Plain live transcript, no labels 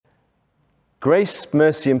Grace,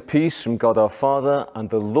 mercy and peace from God our Father and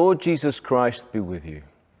the Lord Jesus Christ be with you.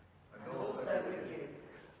 And also with you.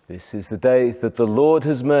 This is the day that the Lord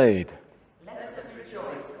has made. Let us rejoice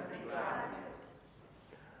and be glad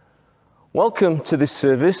in it. Welcome to this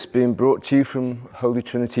service being brought to you from Holy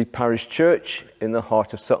Trinity Parish Church in the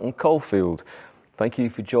heart of Sutton Coldfield. Thank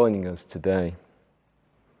you for joining us today.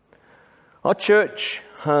 Our church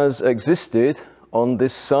has existed on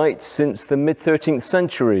this site since the mid-13th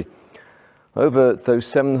century. Over those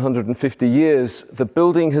 750 years, the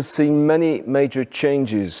building has seen many major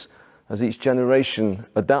changes as each generation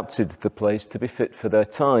adapted the place to be fit for their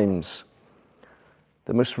times.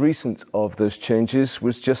 The most recent of those changes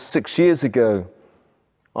was just 6 years ago.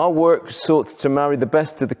 Our work sought to marry the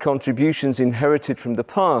best of the contributions inherited from the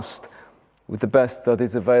past with the best that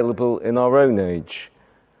is available in our own age.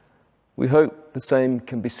 We hope the same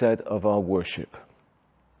can be said of our worship.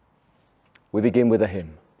 We begin with a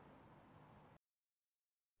hymn.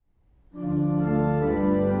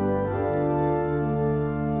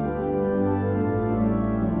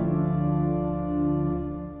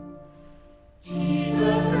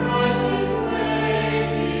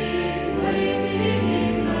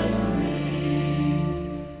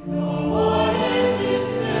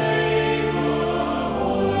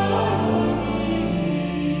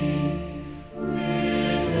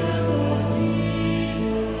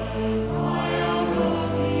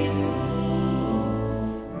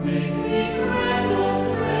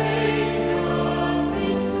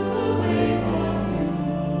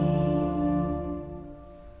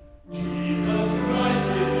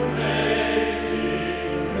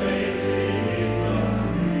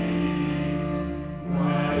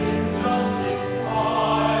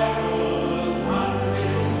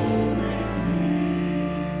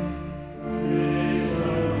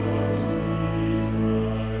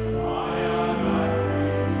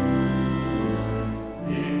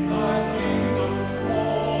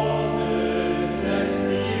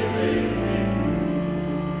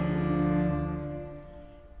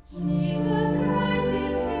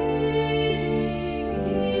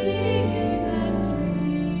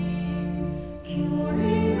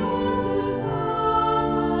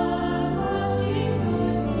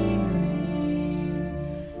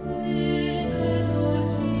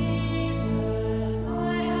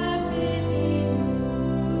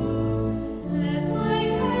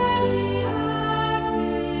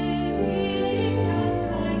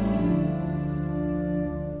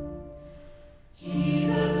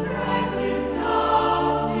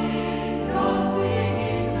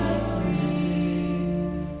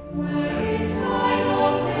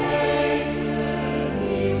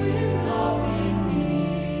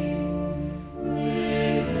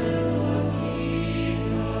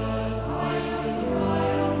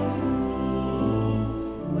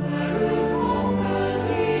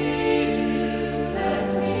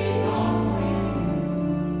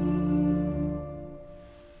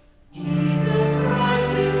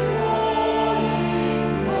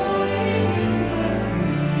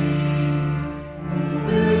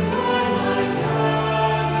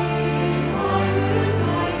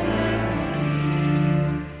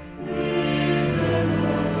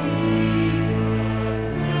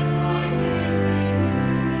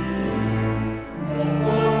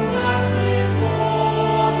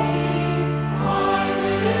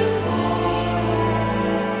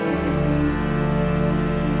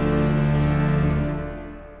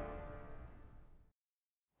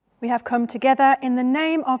 We have come together in the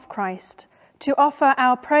name of Christ to offer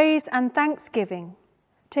our praise and thanksgiving,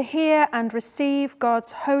 to hear and receive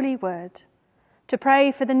God's holy word, to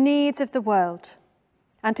pray for the needs of the world,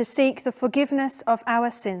 and to seek the forgiveness of our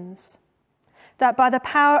sins, that by the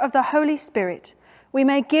power of the Holy Spirit we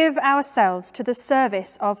may give ourselves to the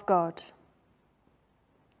service of God.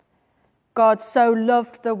 God so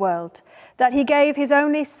loved the world that he gave his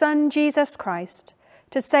only Son, Jesus Christ,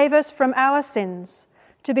 to save us from our sins,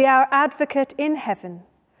 to be our advocate in heaven,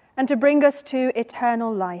 and to bring us to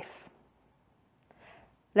eternal life.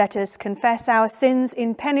 Let us confess our sins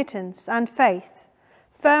in penitence and faith,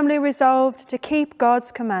 firmly resolved to keep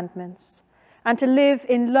God's commandments and to live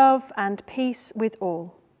in love and peace with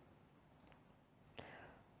all.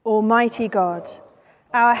 Almighty God,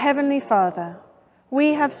 our Heavenly Father,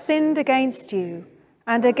 we have sinned against you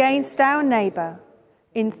and against our neighbour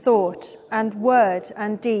in thought and word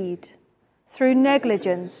and deed, through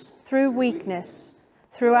negligence, through weakness,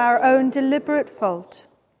 through our own deliberate fault.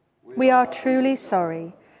 We are truly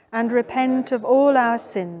sorry and repent of all our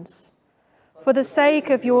sins. For the sake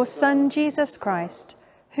of your Son, Jesus Christ,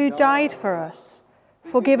 who died for us,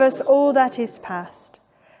 forgive us all that is past,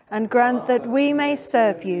 and grant that we may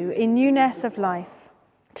serve you in newness of life,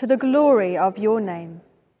 to the glory of your name.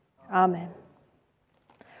 Amen.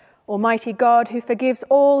 Almighty God, who forgives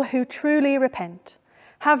all who truly repent,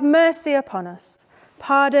 have mercy upon us,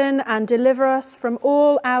 pardon and deliver us from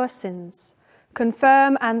all our sins,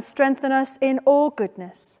 confirm and strengthen us in all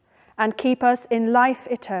goodness, and keep us in life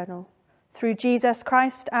eternal, through Jesus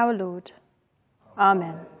Christ our Lord.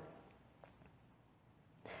 Amen.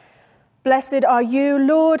 Blessed are you,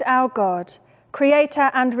 Lord our God,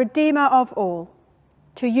 Creator and Redeemer of all.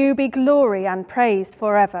 To you be glory and praise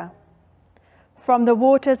forever. From the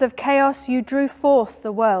waters of chaos you drew forth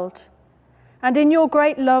the world, and in your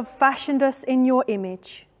great love fashioned us in your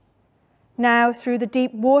image. Now, through the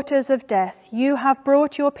deep waters of death, you have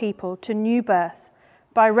brought your people to new birth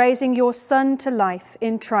by raising your Son to life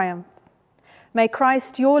in triumph. May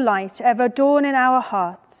Christ, your light, ever dawn in our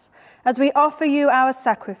hearts, as we offer you our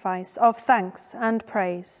sacrifice of thanks and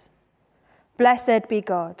praise. Blessed be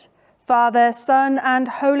God, Father, Son, and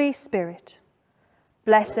Holy Spirit.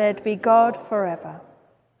 Blessed be God forever.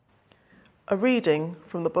 A reading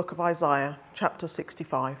from the book of Isaiah, chapter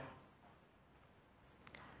 65.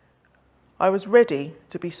 I was ready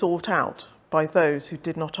to be sought out by those who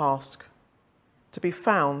did not ask, to be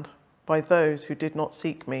found by those who did not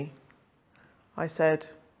seek me. I said,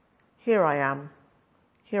 here I am,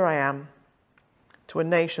 to a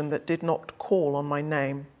nation that did not call on my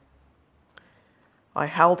name. I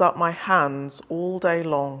held up my hands all day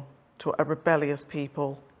long to a rebellious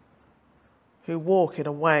people who walk in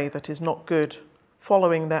a way that is not good,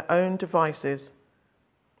 following their own devices,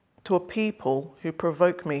 to a people who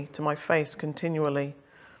provoke me to my face continually,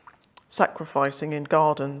 sacrificing in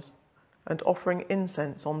gardens and offering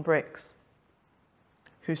incense on bricks,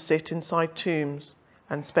 who sit inside tombs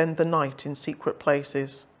and spend the night in secret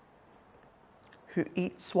places, who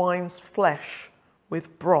eat swine's flesh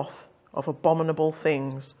with broth of abominable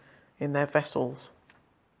things in their vessels,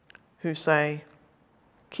 who say,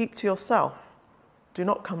 keep to yourself, do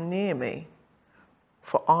not come near me,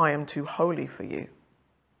 for I am too holy for you.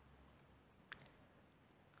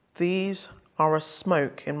 These are a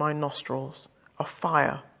smoke in my nostrils, a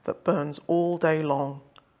fire that burns all day long.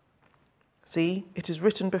 See, it is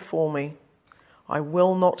written before me, I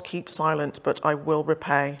will not keep silent, but I will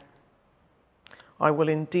repay. I will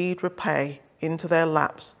indeed repay into their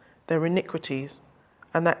laps their iniquities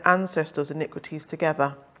and their ancestors' iniquities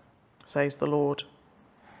together, says the Lord,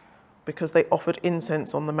 because they offered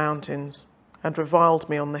incense on the mountains and reviled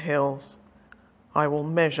me on the hills. I will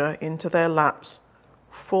measure into their laps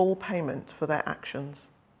full payment for their actions.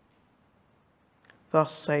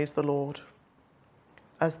 Thus says the Lord,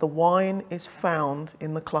 as the wine is found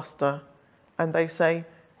in the cluster, and they say,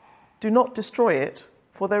 do not destroy it,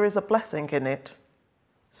 for there is a blessing in it,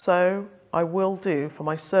 so I will do for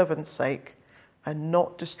my servant's sake, and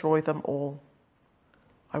not destroy them all.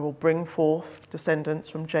 I will bring forth descendants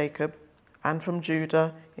from Jacob and from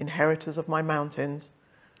Judah, inheritors of my mountains.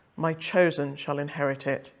 My chosen shall inherit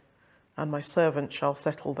it, and my servant shall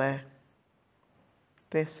settle there.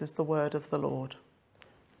 This is the word of the Lord.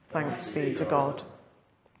 Thanks be to God.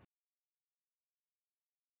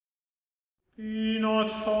 Be not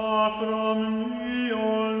far from me,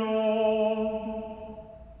 O Lord.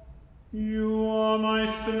 You are my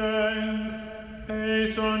strength,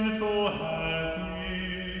 hasten to help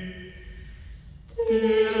me.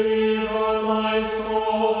 Deliver my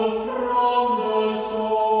soul from the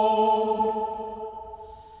sword,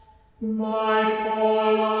 my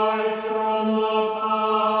poor life from the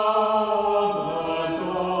power of the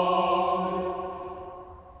dog.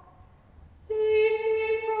 Save me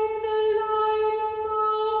from the lion's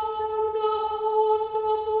mouth, from the horns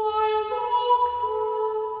of wild oxen.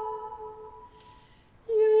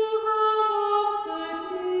 You have answered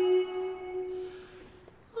me.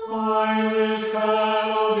 I will tell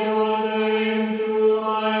of your name to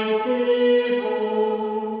my people.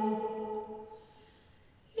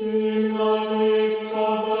 In the midst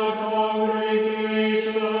of the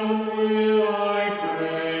congregation will I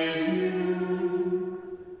praise you.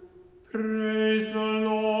 Praise the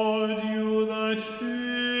Lord, you that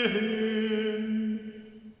fear him.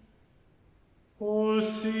 O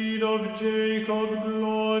seed of Jacob,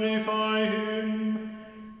 glorify him.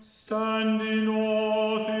 Stand in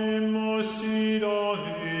awe of him, O seed of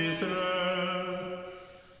Israel.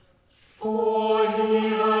 For he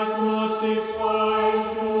has not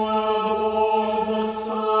despised nor abhorred the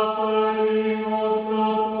suffering of the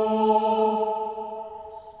poor,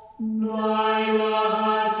 neither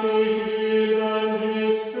has he hidden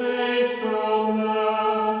his face from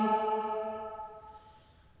them.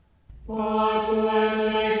 But when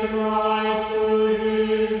they cry to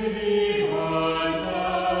him,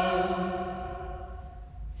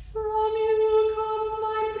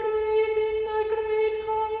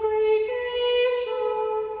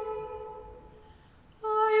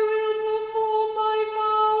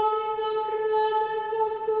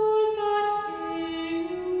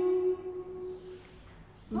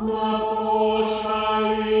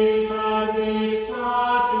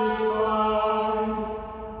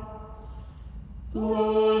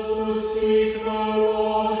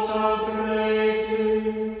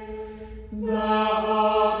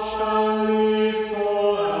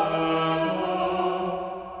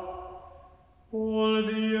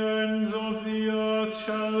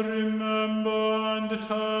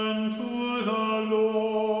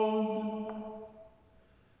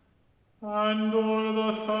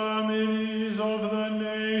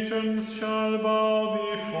 kingdoms shall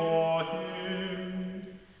bow before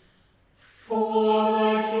him. For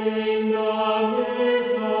the kingdom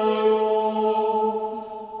is the Lord's,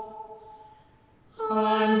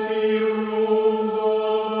 and he rules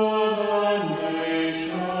over the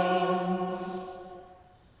nations.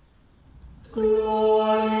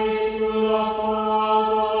 Glory to the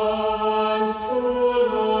Father, and to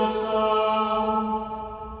the Son,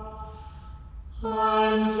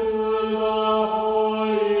 and to the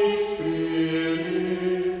Holy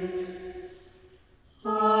Spirit,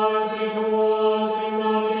 as it was in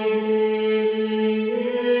the beginning,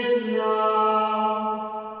 is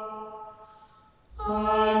now,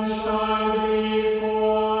 and shall be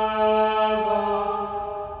forever.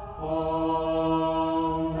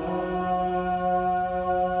 Amen.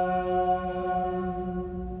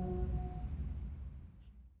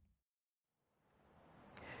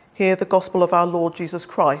 Hear the gospel of our Lord Jesus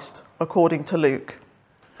Christ according to Luke.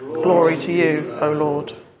 Glory to you, O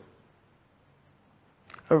Lord.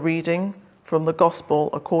 A reading from the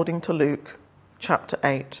Gospel according to Luke, chapter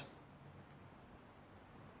 8.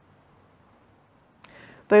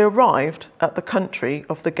 They arrived at the country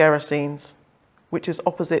of the Gerasenes, which is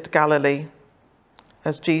opposite Galilee.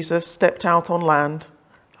 As Jesus stepped out on land,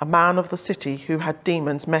 a man of the city who had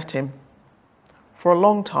demons met him. For a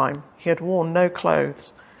long time he had worn no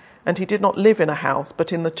clothes, and he did not live in a house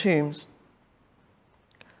but in the tombs.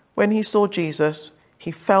 When he saw Jesus,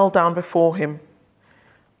 he fell down before him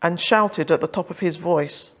and shouted at the top of his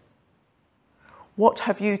voice, "What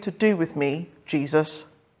have you to do with me, Jesus,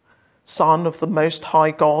 Son of the Most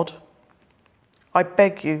High God? I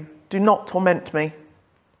beg you, do not torment me."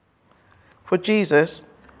 For Jesus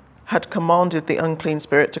had commanded the unclean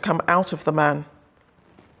spirit to come out of the man.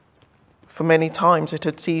 For many times it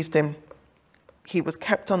had seized him. He was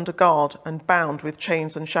kept under guard and bound with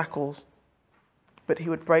chains and shackles, but he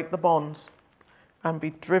would break the bonds and be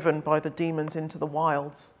driven by the demons into the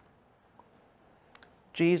wilds.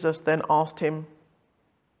 Jesus then asked him,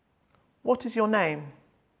 "What is your name?"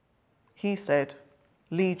 He said,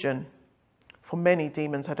 "Legion," for many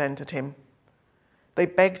demons had entered him. They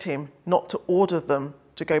begged him not to order them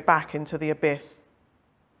to go back into the abyss.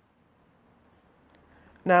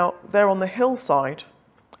 Now, there on the hillside,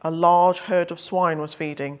 a large herd of swine was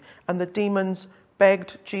feeding, and the demons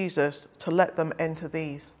begged Jesus to let them enter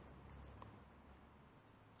these.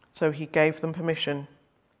 So he gave them permission.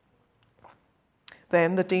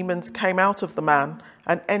 Then the demons came out of the man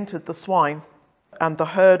and entered the swine, and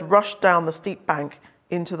the herd rushed down the steep bank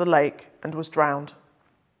into the lake and was drowned.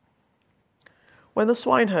 When the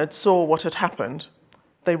swineherd saw what had happened,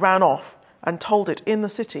 they ran off and told it in the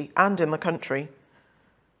city and in the country.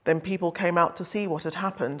 Then people came out to see what had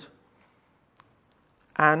happened.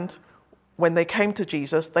 And when they came to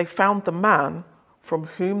Jesus, they found the man from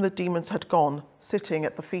whom the demons had gone sitting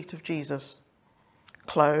at the feet of Jesus,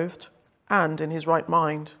 clothed and in his right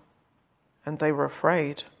mind, and they were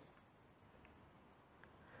afraid.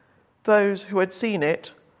 Those who had seen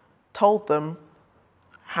it told them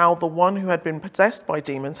how the one who had been possessed by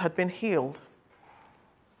demons had been healed.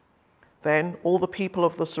 Then all the people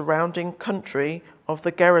of the surrounding country of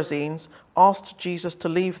the Gerasenes asked Jesus to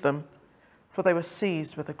leave them, for they were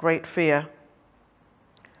seized with a great fear.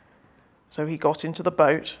 So he got into the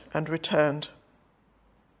boat and returned.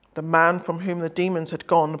 The man from whom the demons had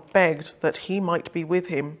gone begged that he might be with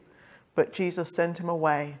him, but Jesus sent him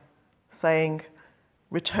away, saying,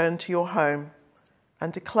 "Return to your home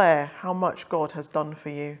and declare how much God has done for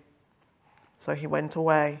you." So he went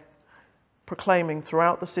away, proclaiming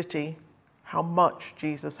throughout the city how much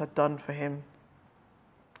Jesus had done for him.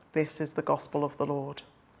 This is the gospel of the Lord.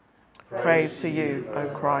 Praise to you, O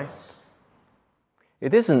Christ.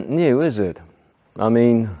 It isn't new, is it? I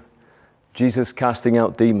mean, Jesus casting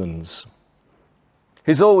out demons.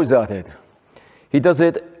 He's always at it. He does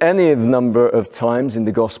it any number of times in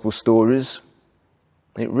the gospel stories.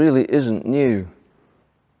 It really isn't new.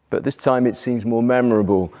 But this time it seems more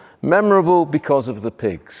memorable. Memorable because of the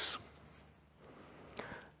pigs.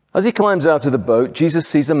 As he climbs out of the boat, Jesus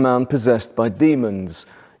sees a man possessed by demons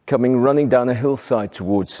coming running down a hillside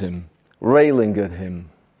towards him, railing at him.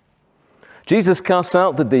 Jesus casts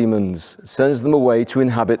out the demons, sends them away to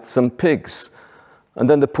inhabit some pigs, and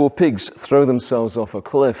then the poor pigs throw themselves off a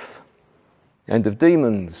cliff. End of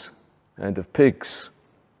demons, end of pigs.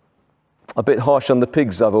 A bit harsh on the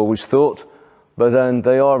pigs, I've always thought, but then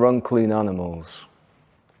they are unclean animals.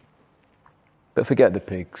 But forget the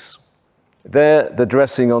pigs. They're the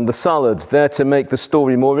dressing on the salad. They're to make the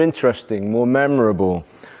story more interesting, more memorable.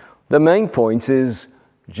 The main point is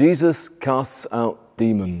Jesus casts out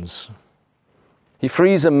demons. He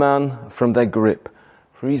frees a man from their grip,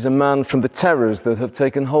 frees a man from the terrors that have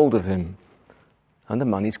taken hold of him. And the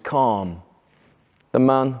man is calm. The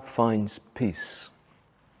man finds peace.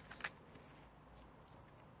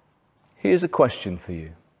 Here's a question for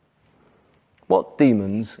you. What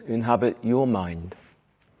demons inhabit your mind?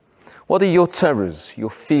 What are your terrors,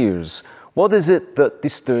 your fears? What is it that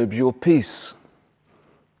disturbs your peace?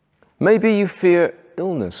 Maybe you fear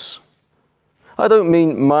illness. I don't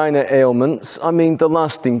mean minor ailments, I mean the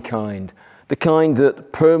lasting kind, the kind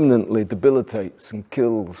that permanently debilitates and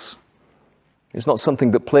kills. It's not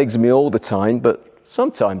something that plagues me all the time, but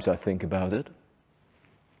sometimes I think about it.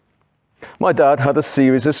 My dad had a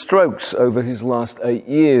series of strokes over his last 8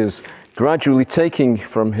 years, gradually taking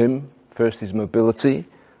from him first his mobility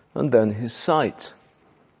and then his sight.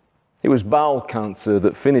 It was bowel cancer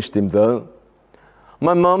that finished him, though.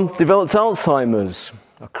 My mum developed Alzheimer's,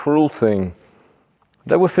 a cruel thing.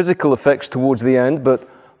 There were physical effects towards the end, but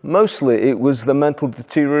mostly it was the mental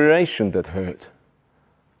deterioration that hurt.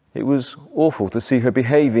 It was awful to see her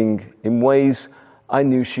behaving in ways I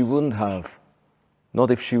knew she wouldn't have, not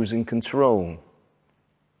if she was in control.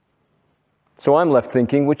 So I'm left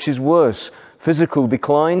thinking, which is worse, physical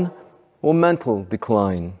decline or mental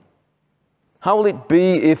decline? How will it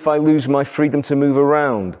be if I lose my freedom to move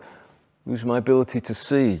around, lose my ability to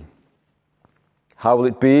see? How will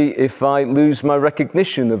it be if I lose my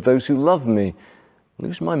recognition of those who love me,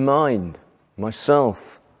 lose my mind,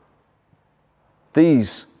 myself?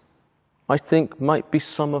 These, I think, might be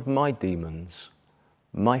some of my demons,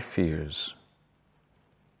 my fears.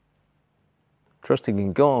 Trusting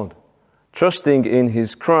in God, trusting in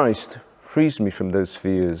His Christ, frees me from those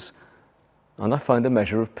fears, and I find a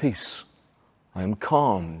measure of peace. I am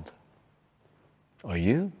calmed. Are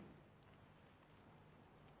you?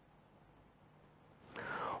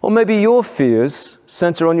 Or maybe your fears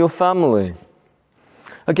center on your family.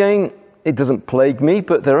 Again, it doesn't plague me,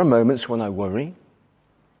 but there are moments when I worry.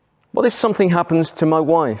 What if something happens to my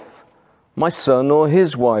wife, my son or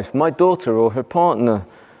his wife, my daughter or her partner?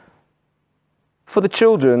 For the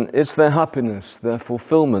children, it's their happiness, their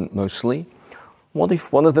fulfillment mostly. What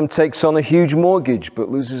if one of them takes on a huge mortgage but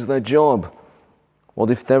loses their job? What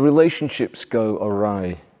if their relationships go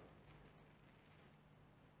awry?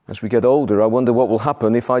 As we get older, I wonder what will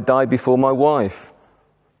happen if I die before my wife.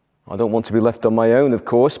 I don't want to be left on my own, of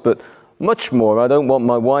course, but much more, I don't want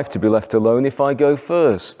my wife to be left alone if I go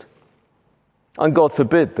first. And God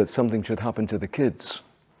forbid that something should happen to the kids.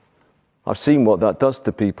 I've seen what that does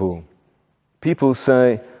to people. People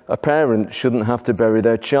say a parent shouldn't have to bury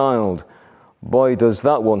their child. Boy, does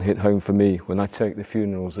that one hit home for me when I take the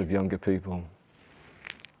funerals of younger people.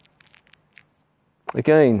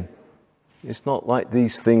 Again, it's not like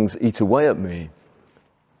these things eat away at me,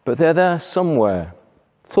 but they're there somewhere,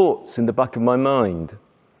 thoughts in the back of my mind.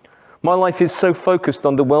 My life is so focused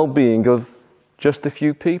on the well-being of just a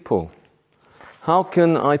few people. How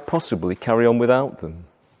can I possibly carry on without them?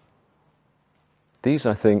 These,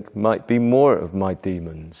 I think, might be more of my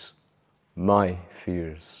demons, my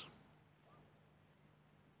fears.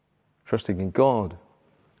 Trusting in God,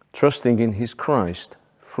 trusting in His Christ,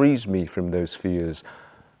 frees me from those fears,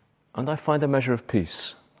 and I find a measure of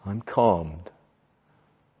peace. I'm calmed.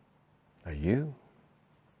 Are you?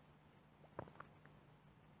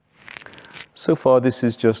 So far, this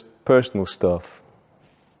is just personal stuff.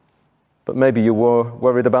 But maybe you were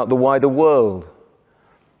worried about the wider world.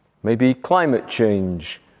 Maybe climate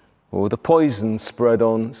change, or the poison spread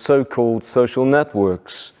on so-called social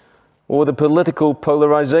networks, or the political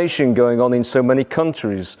polarization going on in so many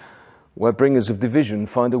countries, where bringers of division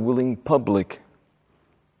find a willing public.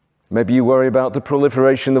 Maybe you worry about the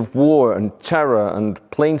proliferation of war and terror and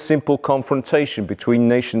plain simple confrontation between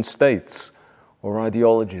nation states or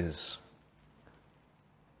ideologies.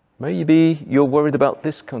 Maybe you're worried about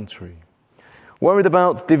this country, worried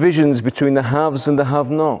about divisions between the haves and the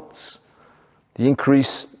have-nots, the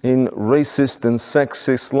increase in racist and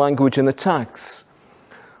sexist language and attacks,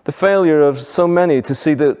 the failure of so many to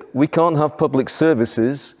see that we can't have public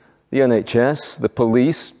services, the NHS, the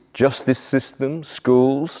police, justice system,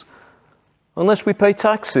 schools, unless we pay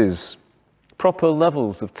taxes, proper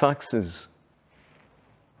levels of taxes.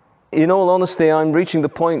 In all honesty, I'm reaching the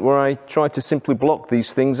point where I try to simply block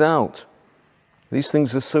these things out. These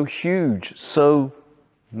things are so huge, so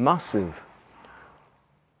massive.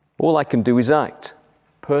 All I can do is act,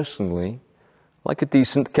 personally, like a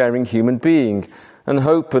decent, caring human being, and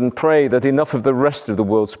hope and pray that enough of the rest of the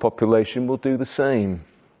world's population will do the same.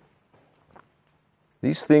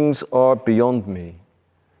 These things are beyond me,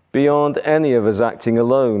 beyond any of us acting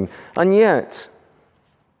alone. And yet,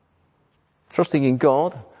 trusting in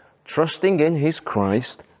God, trusting in His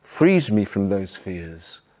Christ, frees me from those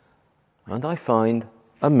fears, and I find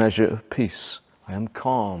a measure of peace. I am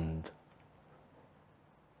calmed.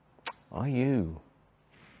 Are you?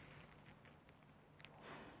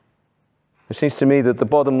 It seems to me that the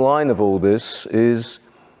bottom line of all this is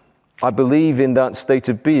I believe in that state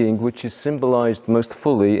of being which is symbolized most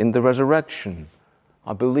fully in the resurrection.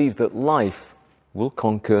 I believe that life will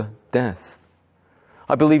conquer death.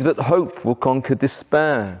 I believe that hope will conquer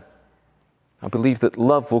despair. I believe that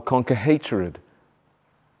love will conquer hatred.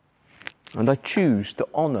 And I choose to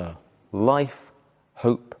honor life,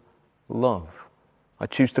 hope, love. I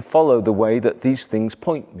choose to follow the way that these things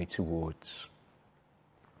point me towards.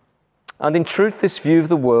 And in truth, this view of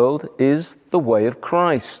the world is the way of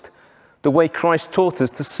Christ, the way Christ taught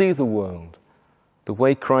us to see the world, the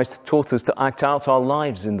way Christ taught us to act out our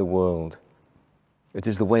lives in the world. It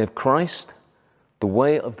is the way of Christ, the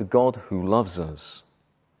way of the God who loves us.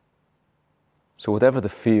 So whatever the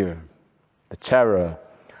fear, the terror,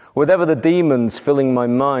 whatever the demons filling my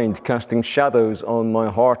mind, casting shadows on my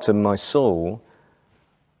heart and my soul,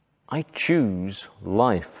 I choose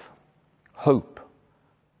life, hope,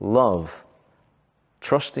 love,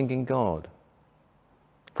 trusting in God.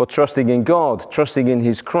 For trusting in God, trusting in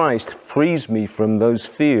His Christ, frees me from those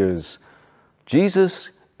fears. Jesus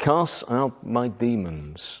casts out my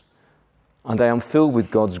demons, and I am filled with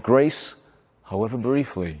God's grace, however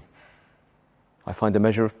briefly. I find a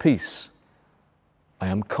measure of peace. I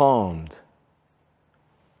am calmed.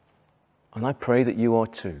 And I pray that you are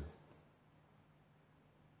too.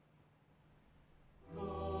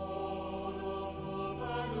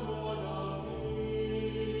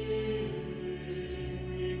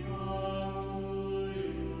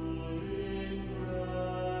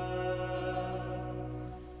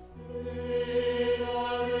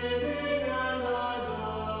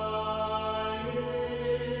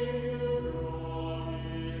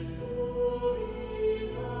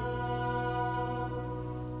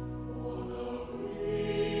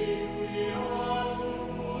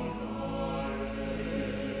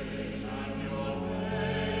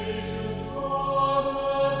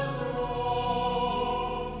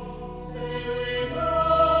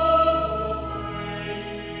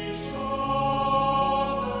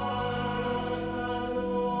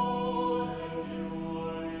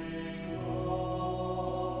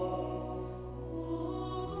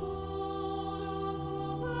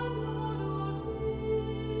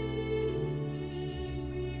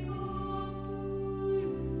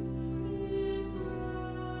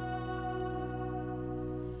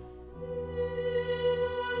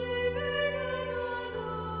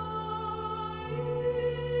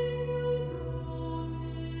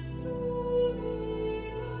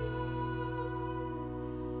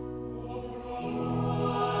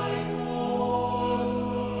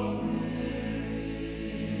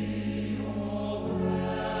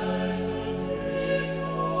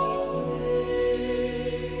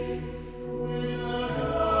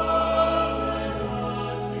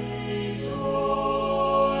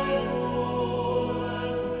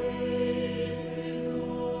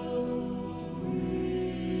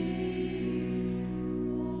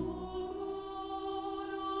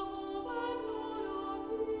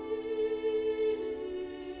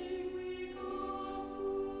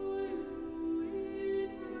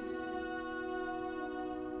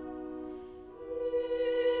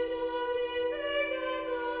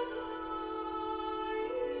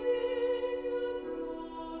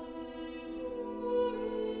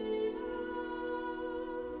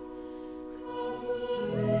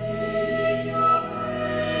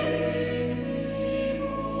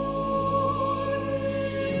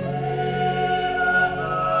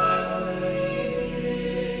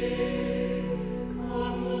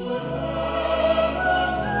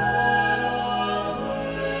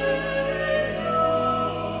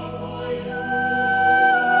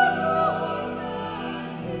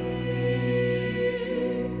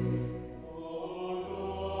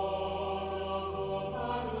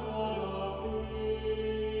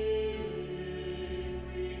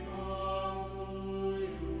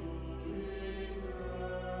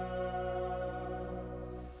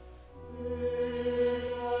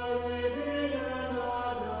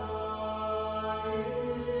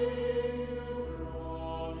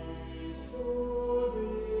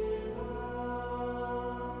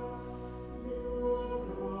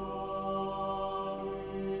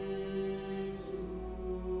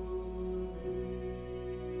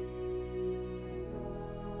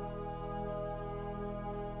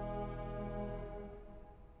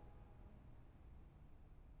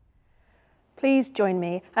 Please join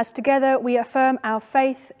me as together we affirm our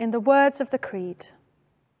faith in the words of the Creed.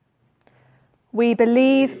 We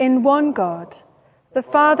believe in one God, the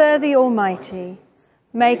Father, the Almighty,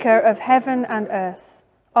 maker of heaven and earth,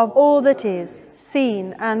 of all that is,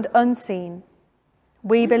 seen and unseen.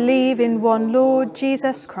 We believe in one Lord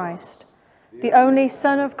Jesus Christ, the only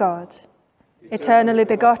Son of God, eternally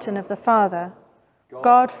begotten of the Father,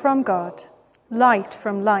 God from God, light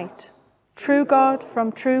from light, true God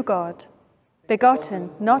from true God,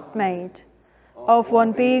 begotten, not made, of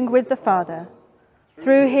one being with the Father.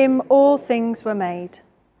 Through him all things were made.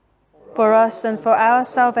 For us and for our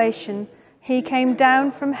salvation, he came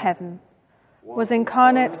down from heaven, was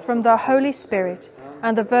incarnate from the Holy Spirit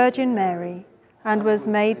and the Virgin Mary, and was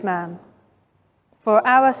made man. For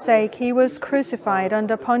our sake he was crucified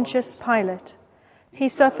under Pontius Pilate. He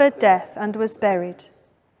suffered death and was buried.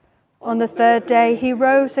 On the third day he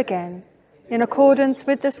rose again, in accordance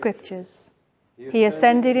with the Scriptures. He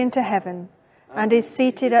ascended into heaven, and is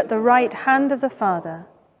seated at the right hand of the Father.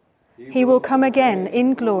 He will come again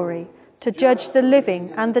in glory to judge the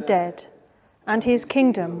living and the dead, and his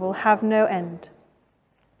kingdom will have no end.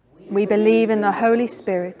 We believe in the Holy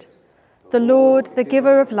Spirit, the Lord, the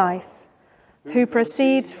giver of life, who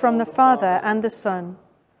proceeds from the Father and the Son,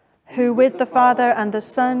 who with the Father and the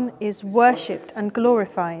Son is worshipped and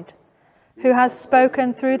glorified, who has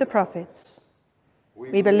spoken through the prophets.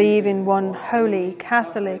 We believe in one holy,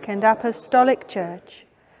 Catholic and Apostolic Church.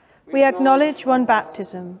 We acknowledge one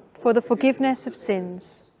baptism for the forgiveness of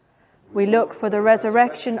sins. We look for the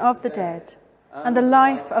resurrection of the dead and the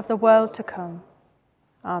life of the world to come.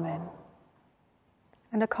 Amen.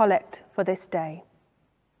 And a collect for this day.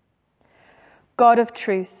 God of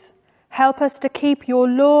truth, help us to keep your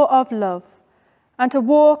law of love and to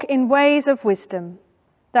walk in ways of wisdom,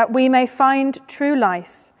 that we may find true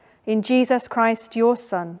life in Jesus Christ, your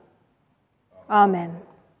Son. Amen.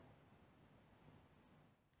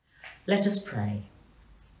 Let us pray.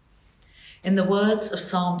 In the words of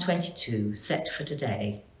Psalm 22 set for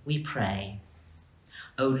today, we pray,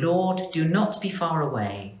 O Lord, do not be far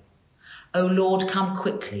away. O Lord, come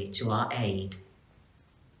quickly to our aid.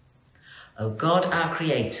 O God, our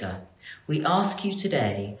Creator, we ask you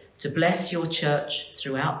today to bless your church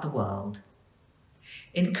throughout the world.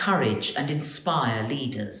 Encourage and inspire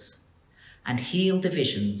leaders, and heal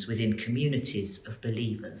divisions within communities of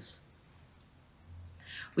believers.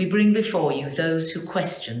 We bring before you those who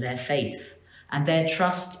question their faith and their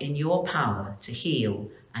trust in your power to heal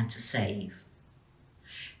and to save.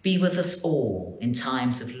 Be with us all in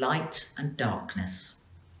times of light and darkness.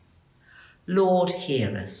 Lord,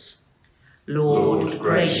 hear us. Lord,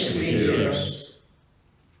 graciously hear us.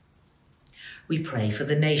 We pray for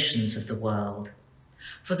the nations of the world,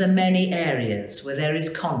 for the many areas where there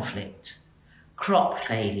is conflict, crop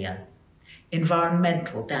failure,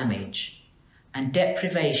 environmental damage, and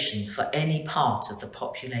deprivation for any part of the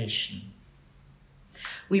population.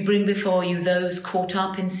 We bring before you those caught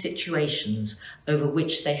up in situations over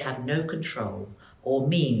which they have no control or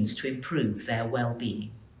means to improve their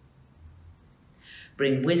well-being.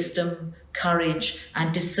 Bring wisdom, courage,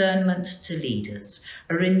 and discernment to leaders,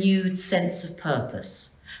 a renewed sense of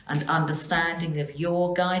purpose, and understanding of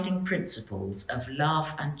your guiding principles of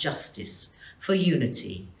love and justice, for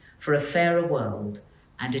unity, for a fairer world,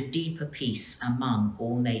 and a deeper peace among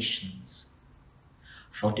all nations.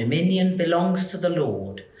 For dominion belongs to the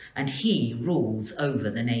Lord, and he rules over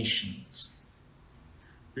the nations.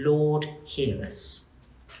 Lord, hear us.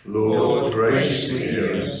 Lord, graciously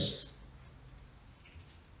hear us.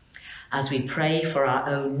 As we pray for our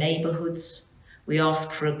own neighbourhoods, we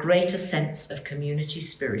ask for a greater sense of community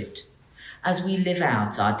spirit as we live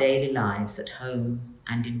out our daily lives at home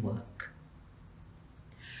and in work.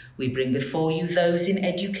 We bring before you those in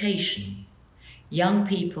education, young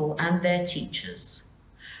people and their teachers,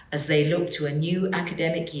 as they look to a new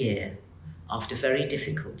academic year after very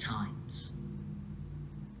difficult times.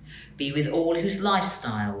 Be with all whose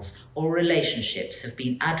lifestyles or relationships have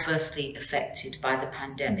been adversely affected by the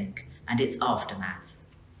pandemic and its aftermath,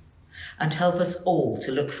 and help us all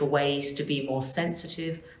to look for ways to be more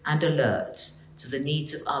sensitive and alert to the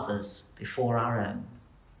needs of others before our own.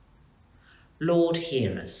 Lord,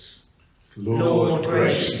 hear us. Lord,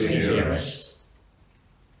 graciously hear us.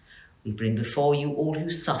 We bring before you all who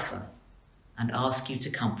suffer and ask you to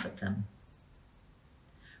comfort them.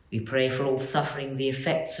 We pray for all suffering the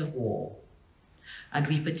effects of war, and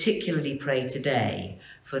we particularly pray today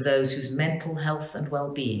for those whose mental health and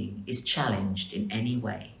well-being is challenged in any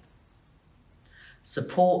way.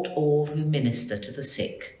 Support all who minister to the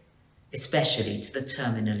sick, especially to the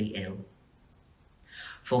terminally ill.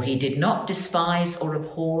 For he did not despise or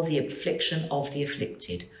abhor the affliction of the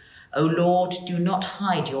afflicted. O Lord, do not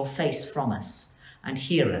hide your face from us, and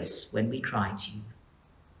hear us when we cry to you.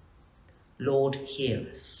 Lord, hear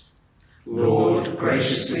us. Lord,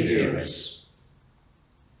 graciously hear us.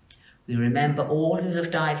 We remember all who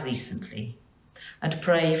have died recently and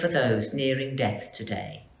pray for those nearing death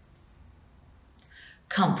today.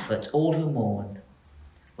 Comfort all who mourn,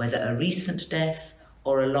 whether a recent death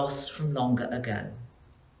or a loss from longer ago.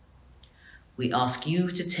 We ask you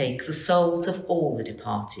to take the souls of all the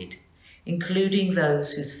departed, including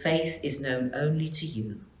those whose faith is known only to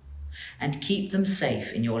you, and keep them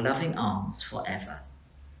safe in your loving arms forever.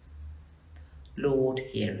 Lord,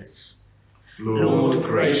 hear us. Lord,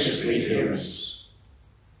 graciously hear us.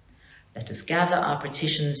 Let us gather our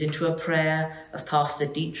petitions into a prayer of Pastor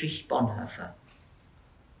Dietrich Bonhoeffer.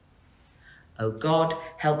 O God,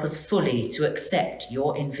 help us fully to accept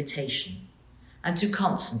your invitation and to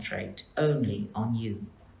concentrate only on you.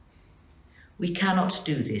 We cannot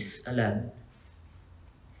do this alone.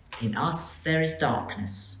 In us there is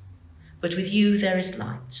darkness, but with you there is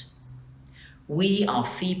light. We are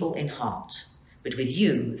feeble in heart, but with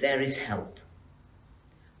you there is help.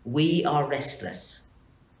 We are restless,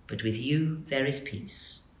 but with you there is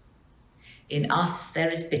peace. In us there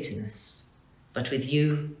is bitterness, but with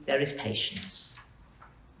you there is patience.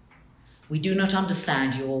 We do not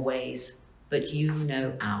understand your ways, but you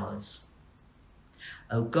know ours.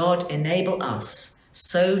 O God, enable us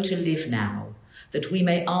so to live now that we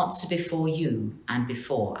may answer before you and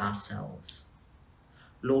before ourselves.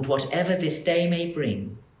 Lord, whatever this day may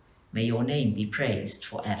bring, may your name be praised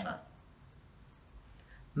forever.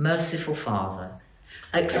 Merciful Father,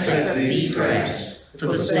 accept these prayers for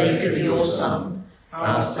the sake of your Son,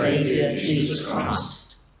 our Saviour, Jesus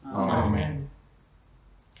Christ. Amen.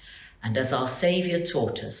 And as our Saviour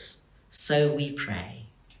taught us, so we pray.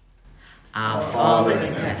 Our Father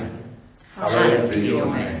in heaven, hallowed be your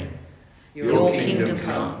name. Your kingdom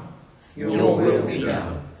come, your will be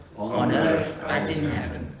done, on earth as in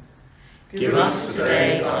heaven. Give us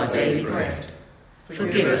today our daily bread.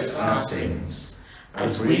 Forgive us our sins,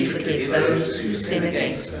 as we forgive those who sin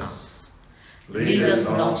against us. Lead us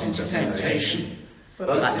not into temptation,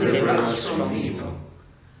 but deliver us from evil.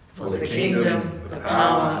 For the kingdom, the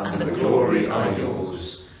power, and the glory are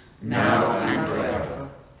yours, now and forever.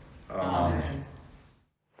 Amen.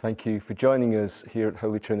 Thank you for joining us here at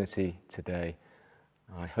Holy Trinity today.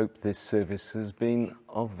 I hope this service has been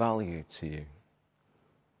of value to you.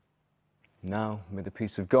 Now, may the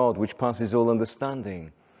peace of God, which passes all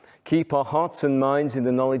understanding, keep our hearts and minds in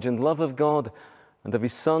the knowledge and love of God and of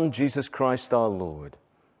his Son, Jesus Christ our Lord.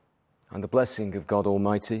 And the blessing of God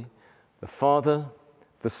Almighty, the Father,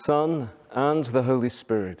 the Son, and the Holy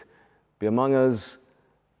Spirit be among us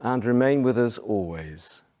and remain with us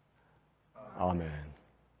always. Amen.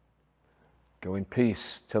 Go in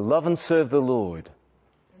peace to love and serve the Lord.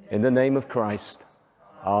 In the name of Christ.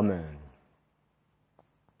 Amen.